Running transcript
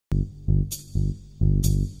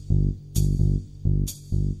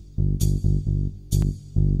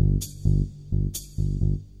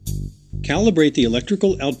Calibrate the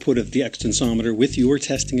electrical output of the extensometer with your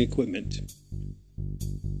testing equipment.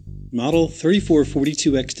 Model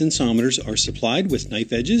 3442 extensometers are supplied with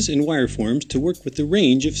knife edges and wire forms to work with the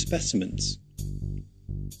range of specimens.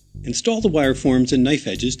 Install the wire forms and knife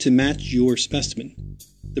edges to match your specimen.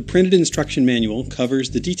 The printed instruction manual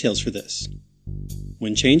covers the details for this.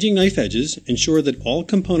 When changing knife edges, ensure that all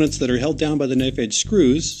components that are held down by the knife edge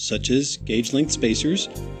screws, such as gauge length spacers,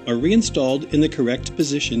 are reinstalled in the correct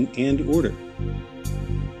position and order.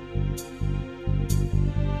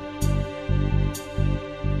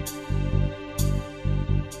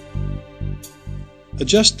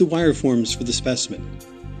 Adjust the wire forms for the specimen.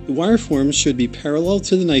 The wire forms should be parallel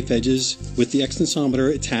to the knife edges with the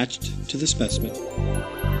extensometer attached to the specimen.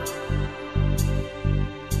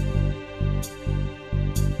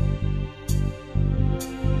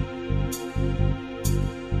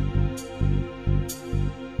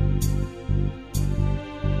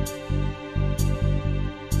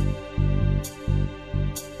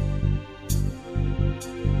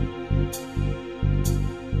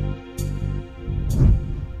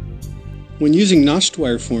 When using notched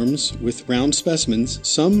wire forms with round specimens,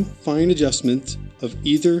 some fine adjustment of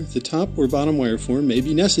either the top or bottom wire form may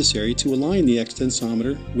be necessary to align the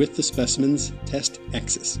extensometer with the specimen's test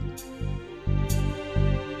axis.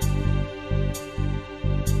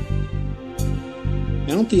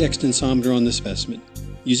 Mount the extensometer on the specimen.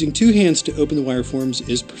 Using two hands to open the wire forms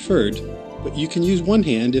is preferred, but you can use one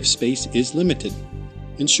hand if space is limited.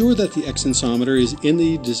 Ensure that the extensometer is in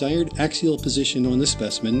the desired axial position on the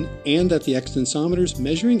specimen and that the extensometer's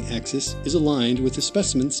measuring axis is aligned with the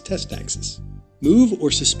specimen's test axis. Move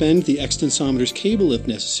or suspend the extensometer's cable if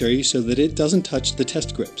necessary so that it doesn't touch the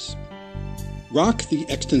test grips. Rock the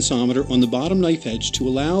extensometer on the bottom knife edge to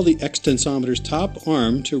allow the extensometer's top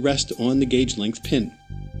arm to rest on the gauge length pin.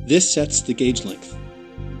 This sets the gauge length.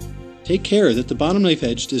 Take care that the bottom knife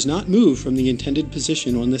edge does not move from the intended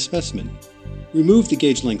position on the specimen. Remove the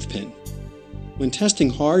gauge length pin. When testing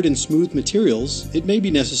hard and smooth materials, it may be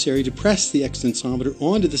necessary to press the extensometer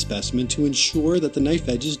onto the specimen to ensure that the knife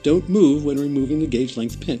edges don't move when removing the gauge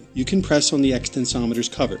length pin. You can press on the extensometer's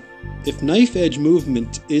cover. If knife edge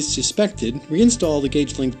movement is suspected, reinstall the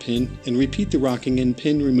gauge length pin and repeat the rocking and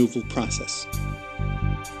pin removal process.